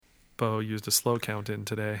Bo used a slow count in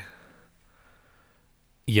today.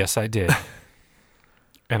 Yes, I did.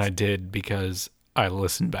 And I did because I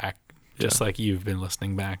listened back, just like you've been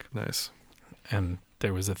listening back. Nice. And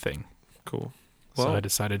there was a thing. Cool. So Well, I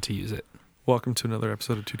decided to use it. welcome to another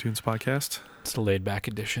episode of Two Tunes Podcast. It's a laid back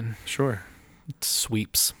edition. Sure. It's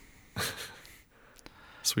sweeps.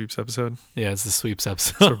 Sweeps episode. Yeah, it's the sweeps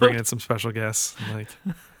episode. So we're bringing in some special guests and like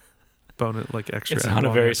bonus, like extra. It's on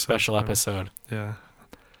a very special episode. Yeah.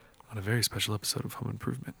 On a very special episode of Home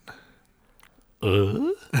Improvement.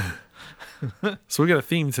 So we got a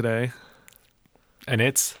theme today. And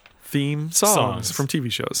it's Theme songs from TV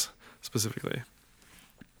shows, specifically.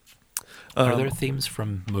 are there themes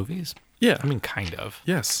from movies? Yeah. I mean, kind of.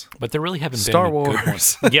 Yes. But there really haven't Star been any good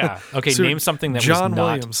Wars. ones. Yeah. Okay, So name something that John was not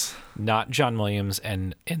Williams. not John Williams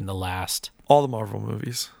and in the last. All the Marvel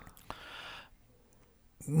movies.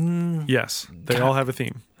 Yes. They God. all have a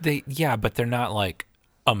theme. But they're not like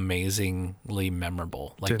amazingly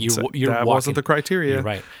memorable. Like Didn't say- you're that walking, wasn't the criteria. You're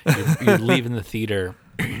right. You're leaving the theater,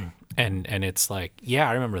 and it's like, yeah,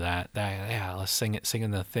 I remember that. Yeah, let's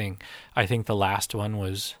singing the thing. I think the last one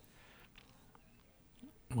was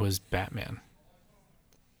Batman.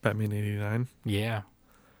 Batman 89. Yeah,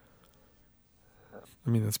 I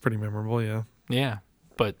mean, that's pretty memorable, yeah. yeah,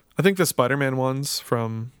 but I think the Spider-Man ones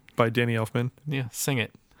by Danny Elfman. yeah, sing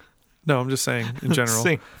it. No, I'm just saying, in general.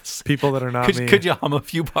 Sing. People that are not me. Could you hum a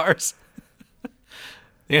few bars?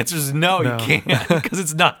 The answer is no, No. you can't, because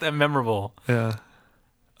it's not that memorable. Yeah.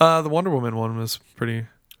 The Wonder Woman one was pretty...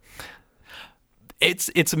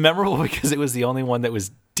 It's memorable because it was the only one that was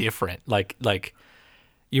different. Like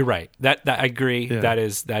you're right. That I agree. Yeah. That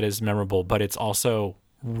is memorable, but it's also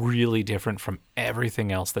really different from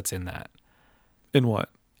everything else that's in that. In what?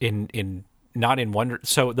 In not in Wonder.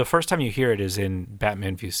 So the first time you hear it is in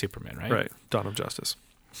Batman v Superman, right? Right. Dawn of Justice.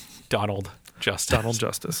 Donald Justice. Donald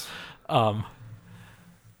Justice.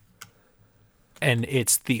 And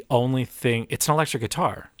it's the only thing. It's an electric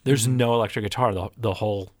guitar. There's no electric guitar the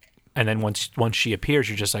whole. And then once she appears,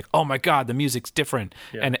 you're just like, oh my god, the music's different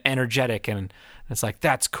and energetic, and it's like,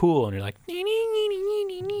 that's cool. And you're like, nee, nee, nee, nee,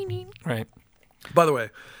 nee, nee, nee. Right? By the way,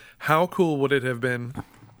 how cool would it have been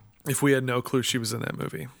if we had no clue she was in that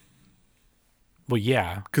movie? Well,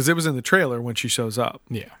 yeah, Because it was in the trailer when she shows up.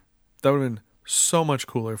 yeah, That would have been so much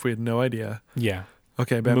cooler if we had no idea. yeah.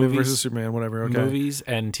 Okay, Batman Movies- versus Superman, whatever. Okay. Movies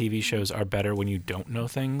and TV shows are better when you don't know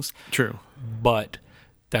things, True. but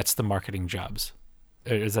that's the marketing jobs.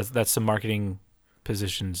 That's the marketing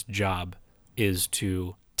position's job, is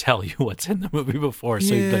to tell you what's in the movie before,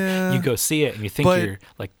 so Yeah. you go see it and you think But- you're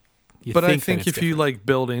like. But I that think it's if you different. like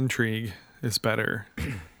build intrigue is better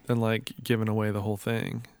than like giving away the whole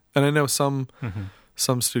thing. And I know some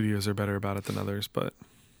studios are better about it than others, but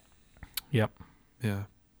Yep. yeah.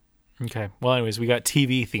 Okay. Well, anyways, we got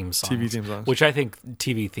TV theme songs. TV theme songs. Which I think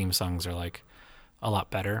TV theme songs are like a lot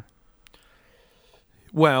better.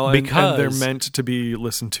 Well, and Because- they're meant to be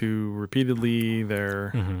listened to repeatedly.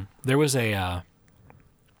 They're There was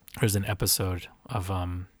there's an episode of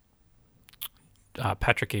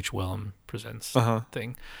Patrick H. Willem presents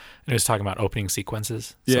thing, and it was talking about opening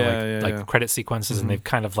sequences. Yeah. Credit sequences, and they've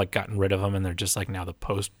kind of like gotten rid of them, and they're just like now the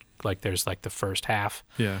post. Like there's like the first half,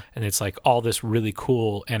 yeah. and it's like all this really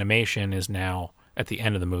cool animation is now at the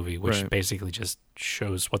end of the movie, which Right. basically just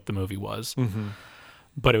shows what the movie was. Mm-hmm.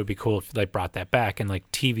 But it would be cool if they brought that back, and like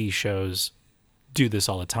TV shows do this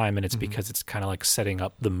all the time, and it's because it's kind of like setting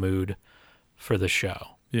up the mood for the show,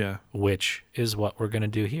 Yeah. which is what we're going to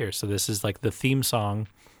do here. So this is like the theme song,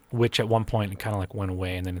 which at one point it kind of like went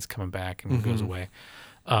away, and then it's coming back and goes away.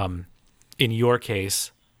 In your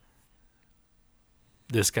case,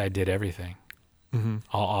 this guy did everything,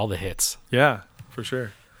 all the hits. Yeah, for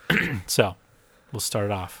sure. So we'll start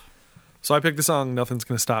it off. So I picked the song Nothing's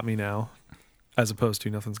Gonna Stop Me Now, as opposed to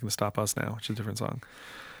Nothing's Gonna Stop Us Now, which is a different song.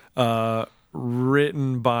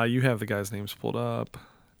 Written by, you have the guy's names pulled up,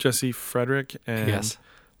 Jesse Frederick and Yes.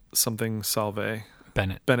 something Salve,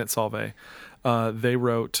 Bennett. Salve. They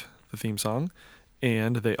wrote the theme song,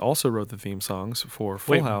 and they also wrote the theme songs for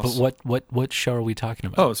Full House. But what show are we talking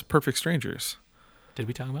about? Oh, it's Perfect Strangers. Did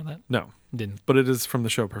we talk about that? No, Didn't. but it is from the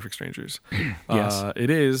show Perfect Strangers. Yes. It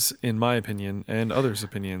is, in my opinion and others'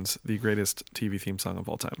 opinions, the greatest TV theme song of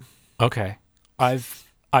all time. Okay.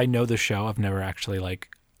 I know the show. I've never actually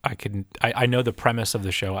I know the premise of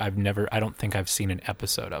the show. I don't think I've seen an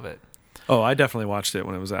episode of it. Oh, I definitely watched it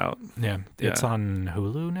when it was out. Yeah. It's Yeah. on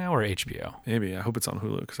Hulu now or HBO? Maybe. I hope it's on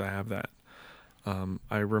Hulu because I have that.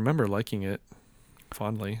 I remember liking it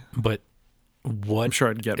fondly. But what? I'm sure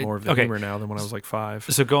I'd get more of the okay. humor now than when I was like 5.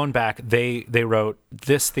 So going back, they wrote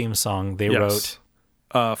this theme song. They wrote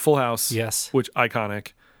Full House, yes, which iconic.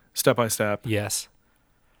 Step by Step. Yes.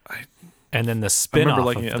 And then the I spin-off remember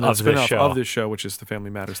liking it. And the of the spin-off show, of this show, which is the Family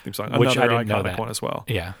Matters theme song. which I Another didn't know iconic that. one as well.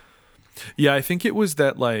 Yeah. Yeah, I think it was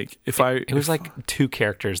that, like, It was like two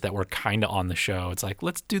characters that were kind of on the show. It's like,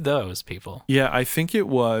 let's do those people. Yeah, I think it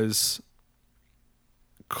was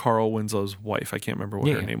Carl Winslow's wife. I can't remember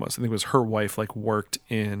what her name was. I think it was her wife, like, worked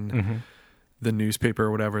in the newspaper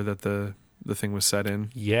or whatever that the thing was set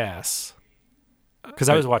in. Yes. Because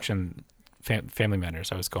I was watching Family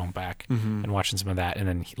Matters. I was going back and watching some of that. And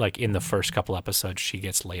then, like, in the first couple episodes, she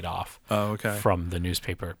gets laid off from the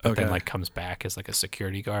newspaper. But then, like, comes back as, like, a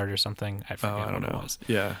security guard or something. I forget I don't what know. it was.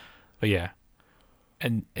 Yeah. But, yeah.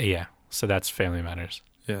 And, yeah. So that's Family Matters.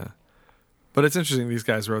 Yeah. But it's interesting. These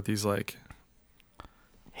guys wrote these, like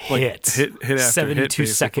hits. hit after 72 hit,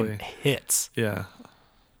 second basically. hits. Yeah.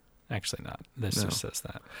 Actually not. This just says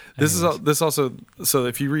that. This also, so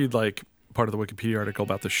if you read, like, part of the Wikipedia article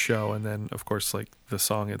about the show, and then of course, like, the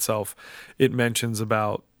song itself, it mentions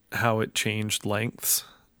about how it changed lengths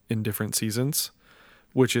in different seasons,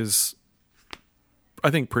 which is, I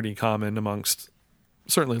think, pretty common amongst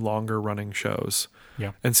certainly longer running shows.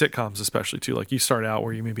 Yeah. And sitcoms especially too. Like, you start out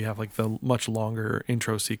where you maybe have, like, the much longer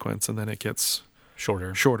intro sequence, and then it gets shorter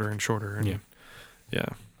and shorter. And yeah.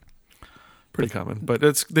 Pretty common. But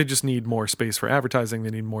they just need more space for advertising.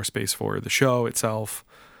 They need more space for the show itself.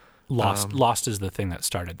 Lost is the thing that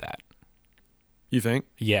started that. You think?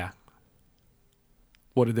 Yeah.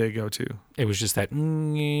 What did they go to? It was just that. It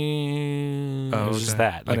was just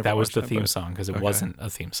that. Like, that was the theme song, because it wasn't a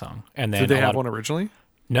theme song. And then did they have one originally?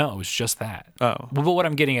 No, it was just that. Oh. But what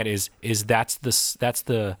I'm getting at is that's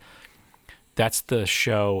the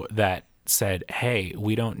show that said, hey,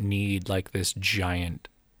 we don't need, like, this giant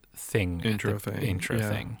intro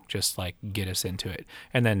thing. Just, like, get us into it.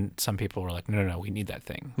 And then some people were like, no, we need that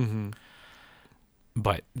thing. Mm-hmm.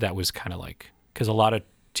 But that was kind of like, because a lot of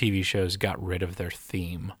TV shows got rid of their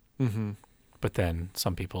theme. Mm-hmm. But then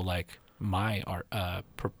some people, like my art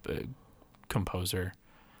composer,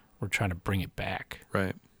 were trying to bring it back.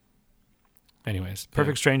 Right. Anyways,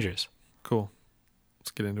 Perfect Strangers. Cool.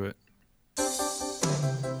 Let's get into it.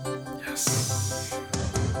 Yes.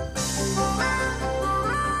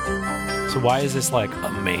 So why is this, like,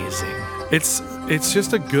 amazing? It's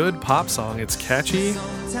just a good pop song. It's catchy.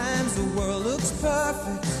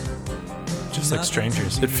 Just like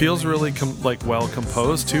Strangers. It feels really well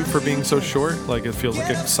composed too for being so short. Like, it feels like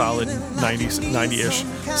a solid 90-ish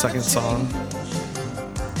second song.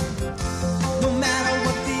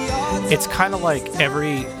 It's kind of like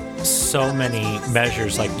every so many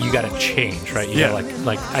measures, like, you got to change, right? You gotta,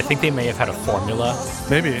 like I think they may have had a formula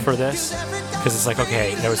maybe for this, because it's like,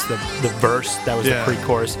 okay, there was the verse, that was the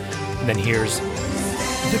pre-chorus, and then here's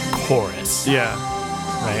the chorus. Yeah.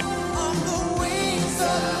 Right?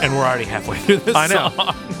 And we're already halfway through this song.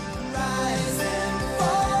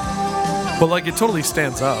 But, like, it totally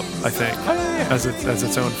stands up, I think, as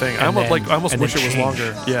its own thing. I almost wish it was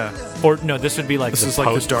longer. Yeah. Or no, this would be like this the is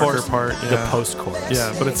like the darker part. Yeah. The post chorus.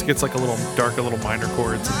 Yeah, but it gets like a little darker, little minor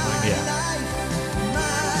chords. And, like, yeah.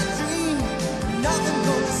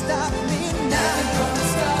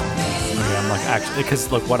 Okay, I'm like, actually,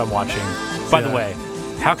 because look what I'm watching. By the way,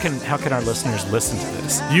 how can our listeners listen to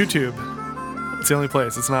this? YouTube. It's the only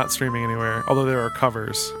place. It's not streaming anywhere. Although there are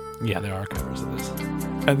covers. Yeah, there are covers of this.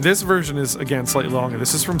 And this version is, again, slightly longer.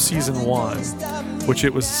 This is from season 1, which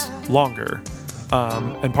it was longer.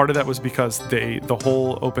 And part of that was because the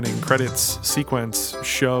whole opening credits sequence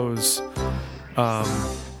shows,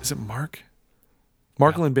 is it Mark?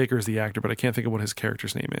 Mark Lynn-Baker is the actor, but I can't think of what his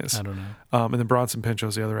character's name is. I don't know. And then Bronson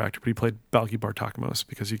Pinchot's the other actor, but he played Balky Bartakamos,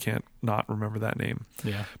 because you can't not remember that name.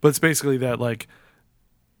 Yeah. But it's basically that, like,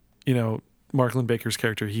 you know, Mark Lynn-Baker's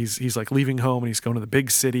character, he's like leaving home and he's going to the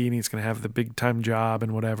big city and he's going to have the big time job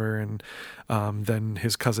and whatever. And then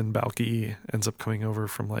his cousin Balky ends up coming over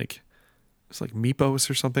from, like, it's like Mypos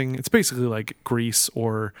or something. It's basically like Greece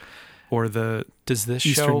or the Does this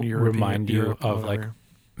Eastern show Europe, remind you Europe, of whatever. Like,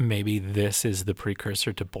 maybe this is the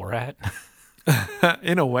precursor to Borat?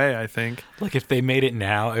 In a way, I think. Like, if they made it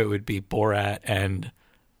now, it would be Borat and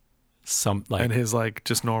some, like, and his, like,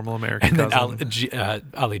 just normal American and then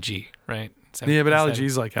cousin. Ali G, right? Yeah, but Ali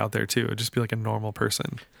G's, like, out there too. It'd just be like a normal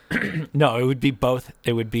person. No, it would be both.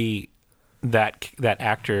 It would be that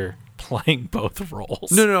actor playing both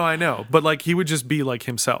roles. No, I know. But, like, he would just be like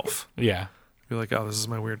himself. Yeah. Be like, oh, this is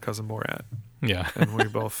my weird cousin Borat. Yeah. And we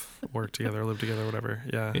both work together, live together, whatever.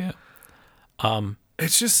 Yeah. Yeah.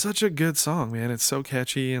 It's just such a good song, man. It's so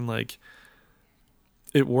catchy, and, like,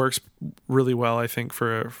 it works really well, I think,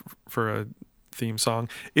 for a theme song.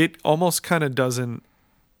 It almost kind of doesn't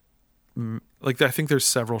like, I think there's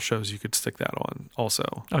several shows you could stick that on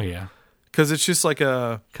also. Oh yeah, because it's just like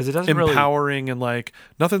a because it doesn't empowering and like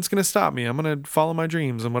nothing's gonna stop me. I'm gonna follow my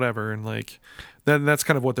dreams and whatever, and like then that's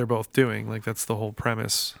kind of what they're both doing. Like that's the whole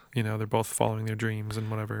premise. You know, they're both following their dreams and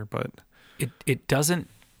whatever. But it doesn't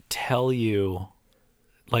tell you,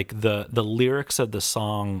 like the lyrics of the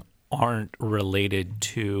song aren't related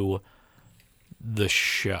to the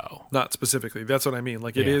show. Not specifically. That's what I mean.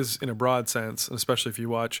 Like it is in a broad sense, especially if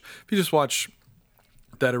you just watch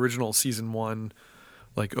that original season 1,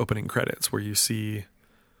 like opening credits where you see,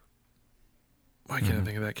 why can't I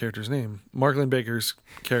think of that character's name? Mark Lynn Baker's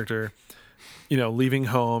character, you know, leaving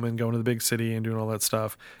home and going to the big city and doing all that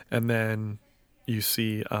stuff. And then you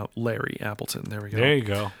see Larry Appleton. There we go. There you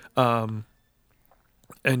go.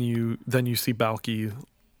 And you see Balky,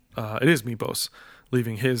 it is Mipos,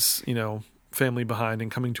 leaving his, you know, family behind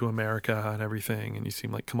and coming to America and everything. And you see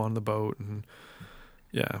him like come on the boat and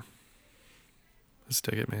yeah. Let's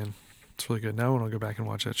dig it, man. It's really good. Now I want to go back and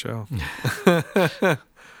watch that show.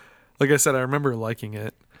 Like I said, I remember liking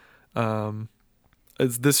it.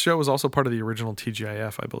 This show was also part of the original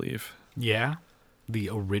TGIF, I believe. Yeah, the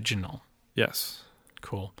original. Yes.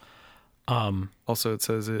 Cool. Also, it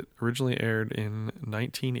says it originally aired in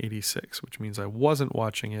 1986, which means I wasn't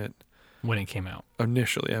watching it when it came out.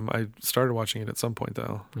 Initially, I started watching it at some point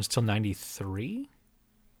though. It was till 93.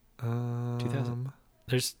 2000.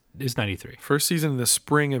 It's 93. First season in the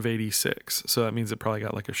spring of 86, so that means it probably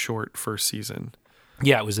got like a short first season.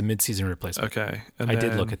 Yeah, it was a mid-season replacement. Okay, and I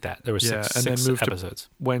did look at that. There were six episodes.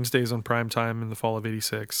 Wednesdays on prime time in the fall of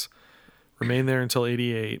 86. Remained there until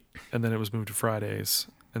 88, and then it was moved to Fridays.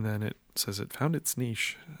 And then it says it found its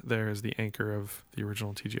niche there as the anchor of the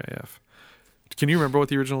original TGIF. Can you remember what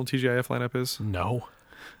the original TGIF lineup is? No.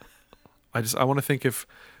 I want to think if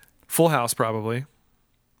Full House probably.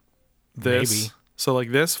 Maybe. So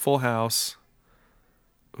like this, Full House.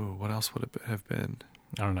 Ooh, what else would it have been?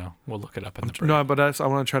 I don't know. We'll look it up in the break. No, but I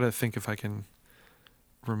want to try to think if I can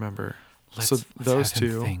remember. Let's those have him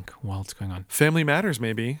two. think while it's going on. Family Matters,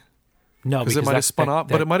 maybe. No, because it might have spun off.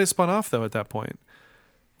 But it might have spun off though at that point.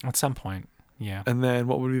 At some point, yeah. And then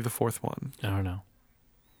what would be the fourth one? I don't know.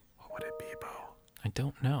 What would it be, Bo? I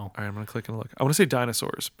don't know. All right, I'm gonna click and look. I want to say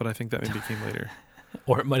Dinosaurs, but I think that maybe came later.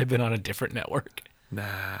 Or it might have been on a different network.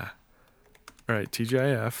 Nah. All right,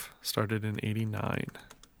 TGIF started in 89.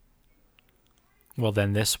 Well,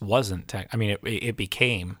 then this wasn't. I mean, it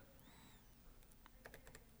became.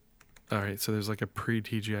 All right, so there's like a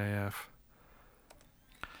pre-TGIF.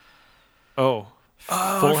 Oh,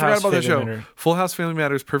 I forgot about that show. Full House, Family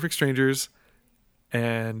Matters, Perfect Strangers,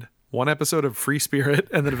 and one episode of Free Spirit,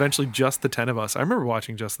 and then eventually Just the 10 of Us. I remember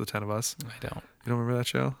watching Just the 10 of Us. I don't. You don't remember that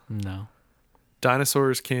show? No.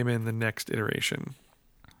 Dinosaurs came in the next iteration.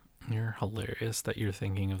 You're hilarious that you're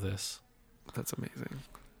thinking of this. That's amazing.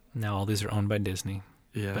 Now all these are owned by Disney.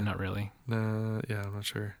 Yeah. But not really. Yeah, I'm not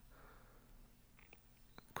sure.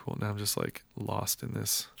 Cool. Now I'm just like lost in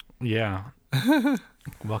this. Yeah.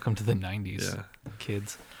 Welcome to the 90s,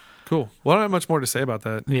 kids. Cool. Well, I don't have much more to say about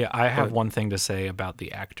that. Yeah, I have one thing to say about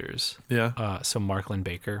the actors. Yeah. So Mark Lynn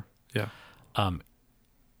Baker. Yeah.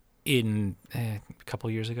 In a couple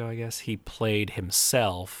years ago, I guess, he played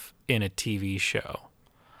himself in a TV show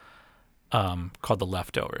called The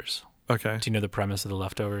Leftovers. Okay. Do you know the premise of The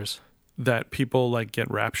Leftovers? That people like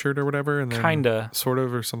get raptured or whatever, and then kinda, sort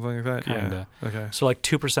of, or something like that. Kinda. Yeah. Okay. So like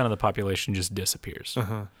 2% of the population just disappears.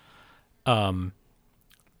 And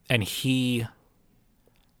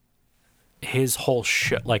his whole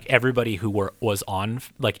show, like everybody who was on,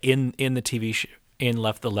 like in the TV show,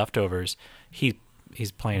 The Leftovers,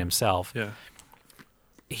 he's playing himself. Yeah.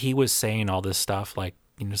 He was saying all this stuff, like,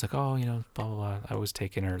 you know, just like, oh, you know, blah, blah, blah, I was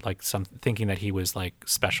taken, or like thinking that he was like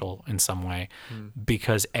special in some way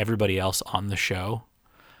because everybody else on the show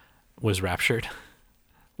was raptured,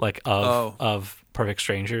 like of Perfect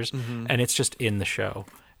Strangers. And it's just in the show.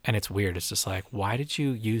 And it's weird. It's just like, why did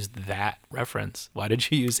you use that reference? Why did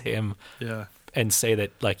you use him? Yeah. And say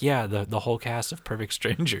that, like, yeah, the whole cast of Perfect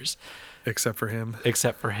Strangers, except for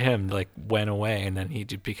him, like went away, and then he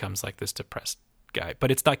becomes like this depressed guy. But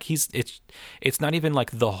it's like it's not even like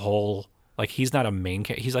the whole, like he's not a main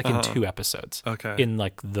character. He's like in 2 episodes. Okay. In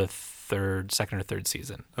like the second or third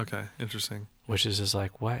season. Okay, interesting. Which is just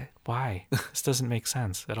like, what? Why? This doesn't make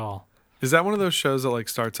sense at all. Is that one of those shows that like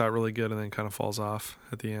starts out really good and then kind of falls off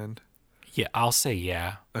at the end? Yeah, I'll say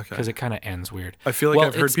yeah. Okay. Because it kind of ends weird. I feel like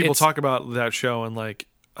I've heard people talk about that show and like,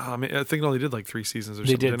 I think it only did like 3 seasons or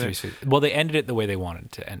something. They did 3 seasons. Well, they ended it the way they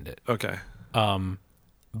wanted to end it. Okay.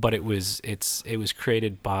 But it was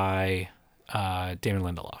created by Damon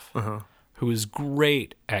Lindelof, who is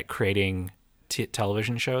great at creating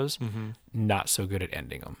television shows, not so good at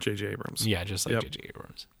ending them. J.J. Abrams. Yeah, just like J.J.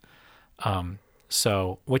 Abrams.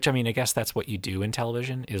 So, which I mean, I guess that's what you do in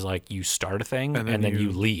television is like you start a thing and then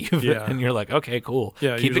you leave, and you're like, okay, cool,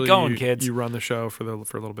 keep it going, kids. You run the show for a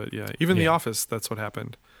little bit, Even The Office, that's what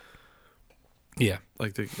happened. Yeah,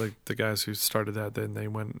 like the guys who started that, then they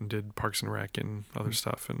went and did Parks and Rec and other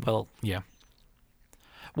stuff. And well,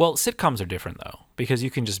 sitcoms are different though because you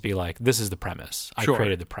can just be like, this is the premise. I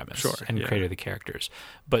created the premise and created the characters.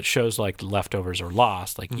 But shows like Leftovers or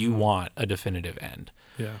Lost, like you want a definitive end.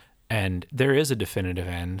 Yeah. And there is a definitive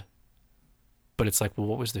end, but it's like, well,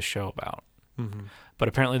 what was the show about? Mm-hmm. But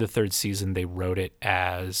apparently the third season, they wrote it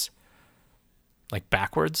as like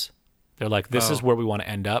backwards. They're like, this is where we want to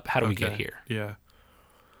end up. How do we get here? Yeah.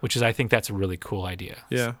 Which is, I think that's a really cool idea.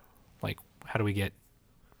 Yeah. Like, how do we get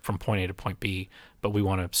from point A to point B, but we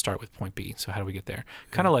want to start with point B. So how do we get there?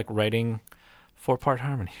 Yeah. Kind of like writing 4-part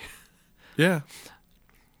harmony. Yeah.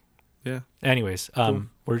 Yeah. Anyways, cool.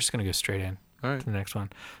 We're just going to go straight in. All right. To the next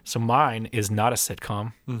one. So mine is not a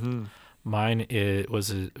sitcom. Mm-hmm. Mine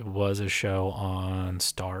was a show on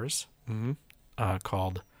Stars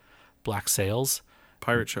called Black Sails.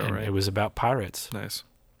 Pirate show, and right? It was about pirates. Nice.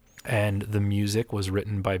 And the music was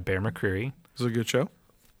written by Bear McCreary. Was it a good show?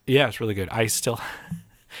 Yeah, it's really good.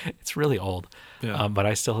 It's really old. Yeah. But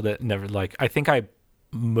I still never I think I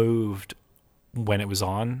moved when it was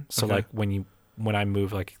on. So like when I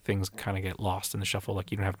move, like things kind of get lost in the shuffle. Like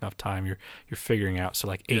you don't have enough time. You're figuring out. So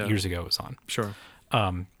like 8 years ago it was on. Sure.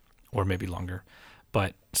 Or maybe longer.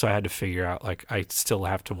 But so I had to figure out, like, I still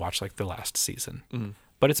have to watch like the last season. Mm.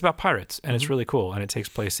 But it's about pirates and it's really cool. And it takes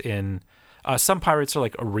place in, some pirates are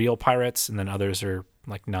like real pirates and then others are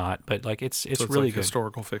like not, but like it's really like good.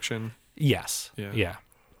 Historical fiction. Yes. Yeah.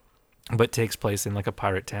 But it takes place in like a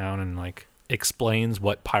pirate town and like explains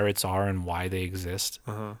what pirates are and why they exist.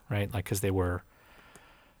 Right. Like, cause they were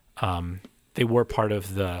part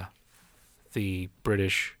of the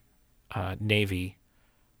British, Navy,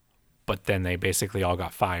 but then they basically all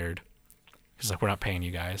got fired. It's like, we're not paying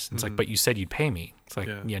you guys. It's like, but you said you'd pay me. It's like,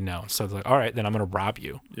 no. So it's like, all right, then I'm going to rob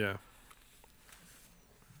you. Yeah.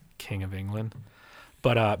 King of England.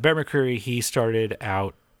 But Bear McCreary, he started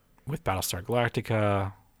out with Battlestar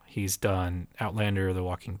Galactica. He's done Outlander, The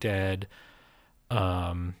Walking Dead.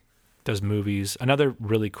 Does movies. Another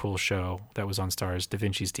really cool show that was on Stars, Da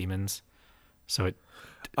Vinci's Demons. So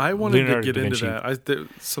I wanted Leonardo to get into that.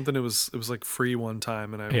 Something it was like free one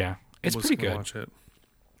time, and it's pretty good. Watch it.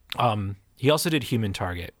 He also did Human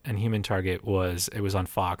Target, and Human Target was on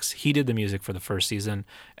Fox. He did the music for the first season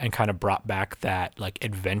and kind of brought back that like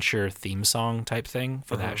adventure theme song type thing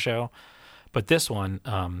for that show. But this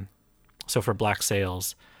one, so for Black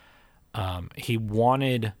Sails, he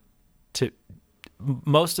wanted to.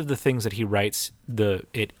 Most of the things that he writes, the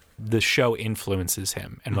show influences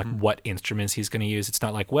him and like what instruments he's going to use. It's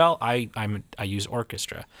not like, well, I use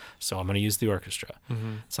orchestra, so I'm going to use the orchestra.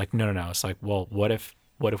 It's like no. It's like, well, what if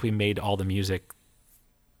we made all the music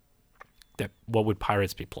what would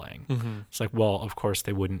pirates be playing? It's like, well, of course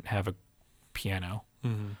they wouldn't have a piano.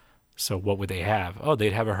 So what would they have? Oh,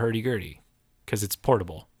 they'd have a hurdy-gurdy because it's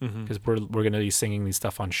portable because we're going to be singing these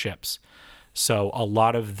stuff on ships. So a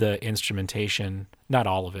lot of the instrumentation, not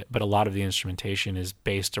all of it, but a lot of the instrumentation is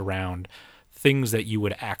based around things that you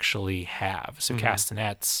would actually have. So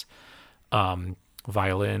castanets,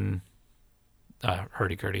 violin,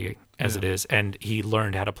 hurdy-gurdy as it is. And he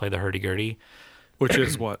learned how to play the hurdy-gurdy. Which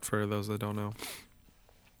is what, for those that don't know?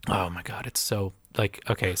 Oh my God. It's so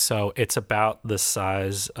so it's about the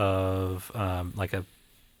size of like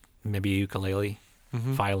maybe a ukulele,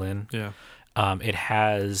 violin. Yeah. It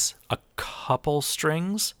has a couple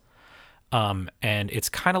strings, and it's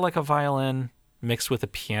kind of like a violin mixed with a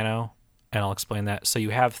piano, and I'll explain that. So you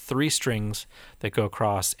have 3 strings that go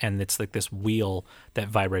across, and it's like this wheel that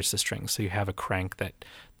vibrates the strings. So you have a crank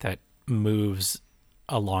that moves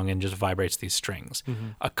along and just vibrates these strings.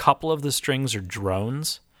 A couple of the strings are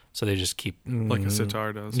drones, so they just keep... like a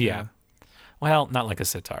sitar does. Yeah. Well, not like a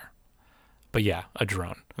sitar, but yeah, a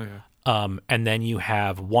drone. Oh, yeah. And then you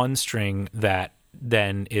have one string that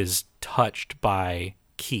then is touched by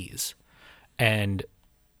keys, and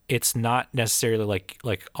it's not necessarily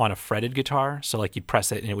like on a fretted guitar. So like you'd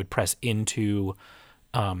press it and it would press into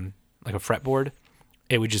like a fretboard.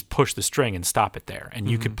 It would just push the string and stop it there, and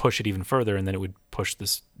you could push it even further, and then it would push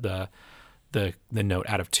the note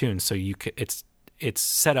out of tune. So you could it's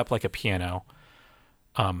set up like a piano,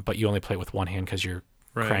 but you only play it with one hand because you're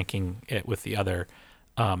cranking it with the other.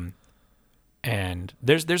 And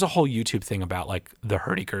there's a whole YouTube thing about like the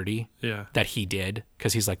hurdy-gurdy that he did,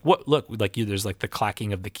 because he's like, what, look, like there's like the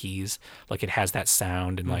clacking of the keys, like it has that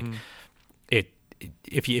sound, and like it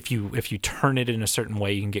if you turn it in a certain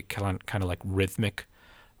way, you can get kind of like rhythmic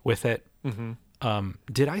with it.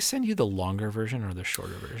 Did I send you the longer version or the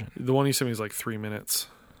shorter version? The one you sent me is like 3 minutes.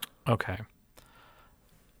 Okay.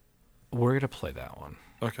 We're gonna play that one.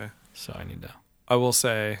 Okay. So I need to. I will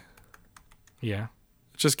say, yeah,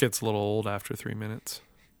 it just gets a little old after 3 minutes.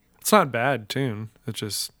 It's not a bad tune. It's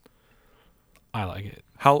just I like it.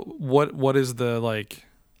 What is the like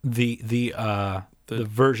the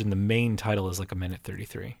version? The main title is like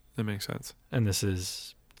 1:33. That makes sense. And this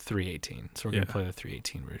is 3:18. So we're gonna play the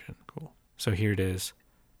 3:18 version. Cool. So here it is.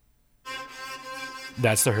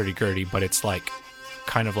 That's the hurdy-gurdy, but it's like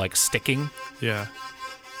kind of like sticking. Yeah.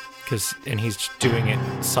 And he's doing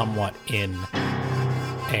it somewhat in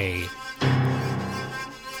a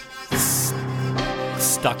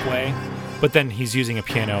stuck way, but then he's using a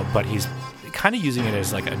piano, but he's kind of using it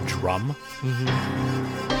as like a drum.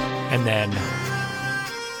 And then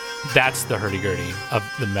that's the hurdy-gurdy of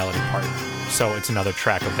the melody part. So it's another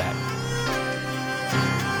track of that.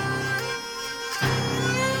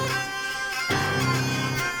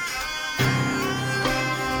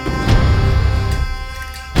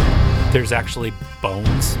 There's actually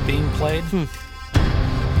bones being played.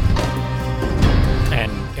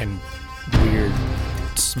 And weird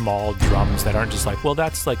small drums that aren't just like, well,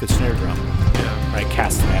 that's like a snare drum. Yeah. Right?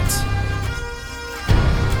 Castanets.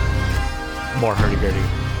 More hurdy-gurdy.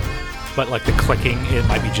 But like the clicking, it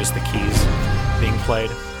might be just the keys being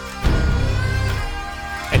played.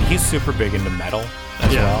 And he's super big into metal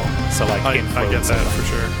as well. So like I get that for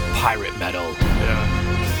sure. Pirate metal. Yeah.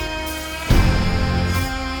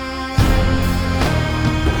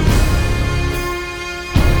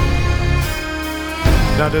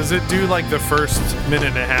 Now, does it do like the first minute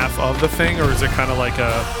and a half of the thing, or is it kind of like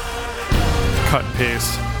a cut and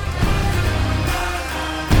paste?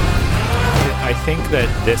 I think that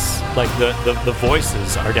this, like the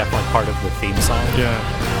voices are definitely part of the theme song. Yeah.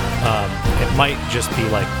 It might just be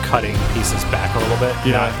like cutting pieces back a little bit,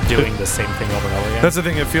 not doing the same thing over and over again. That's the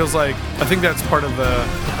thing. It feels like, I think that's part of the,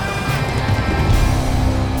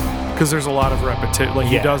 because there's a lot of repetition. Like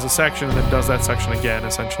he does a section and then does that section again,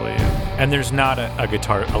 essentially. And there's not a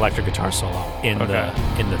electric guitar solo in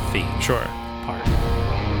the theme part.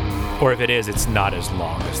 Or if it is, it's not as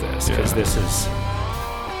long as this, because this is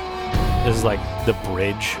like the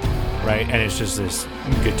bridge, right? And it's just this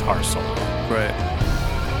guitar solo. Right.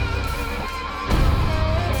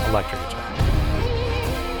 Electric guitar.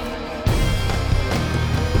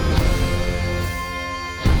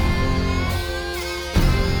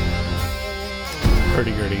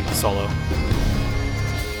 Hurdy-gurdy solo,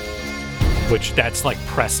 which that's like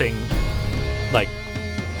pressing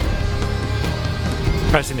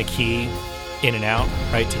the key in and out,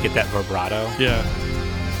 right, to get that vibrato. Yeah.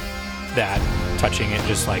 That touching it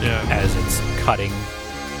just like as it's cutting.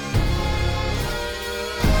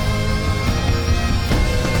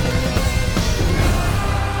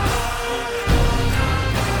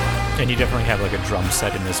 And you definitely have like a drum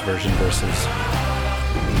set in this version versus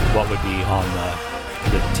what would be on the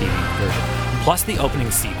TV version. Plus the opening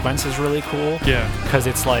sequence is really cool. Yeah. Because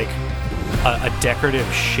it's like a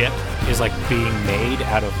decorative ship is like being made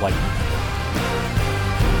out of like,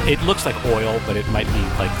 it looks like oil, but it might be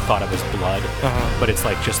like thought of as blood. But it's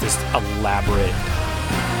like just this elaborate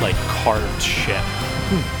like carved ship.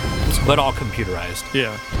 But all computerized.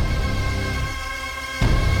 Yeah.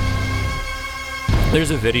 There's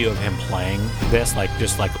a video of him playing this, like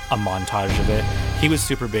just like a montage of it. He was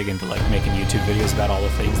super big into like making YouTube videos about all the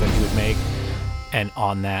things that he would make, and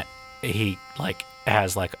on that he like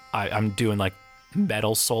has like I'm doing like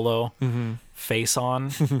metal solo face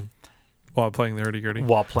on while playing the hurdy-gurdy.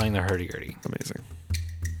 Amazing.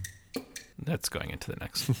 That's going into the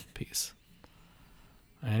next piece.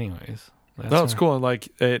 Anyways, it's cool. And like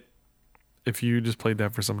it, if you just played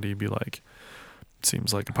that for somebody, you'd be like,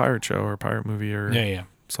 seems like a pirate show or a pirate movie or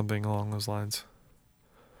something along those lines.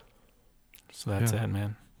 So that's it,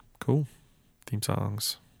 man. Cool. Theme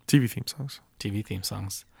songs. TV theme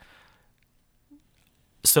songs.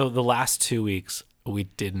 So the last 2 weeks, we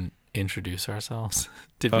didn't introduce ourselves.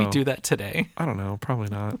 Did we do that today? I don't know. Probably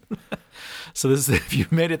not. So this is, if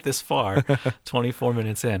you've made it this far, 24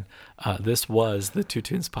 minutes in, this was the Two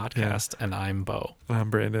Tunes Podcast, and I'm Bo.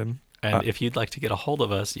 I'm Brandon. And if you'd like to get a hold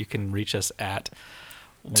of us, you can reach us at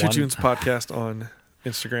Two Tunes Podcast on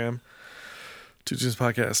Instagram, Two Tunes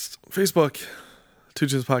Podcast Facebook, Two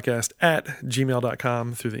Tunes Podcast at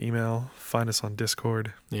gmail.com through the email. Find us on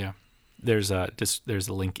Discord. Yeah. There's a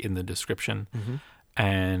link in the description,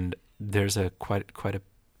 and there's quite a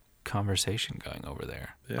conversation going over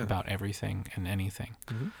there about everything and anything.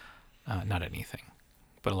 Not anything,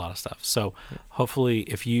 but a lot of stuff. So hopefully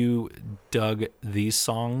if you dug these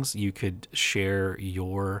songs, you could share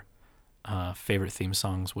your favorite theme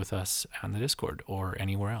songs with us on the Discord or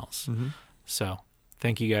anywhere else. Mm-hmm. So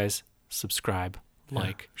thank you guys. Subscribe,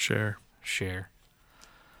 like, share,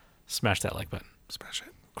 smash that like button. smash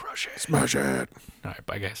it, Crush it. smash it. All right,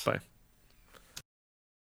 bye guys. Bye.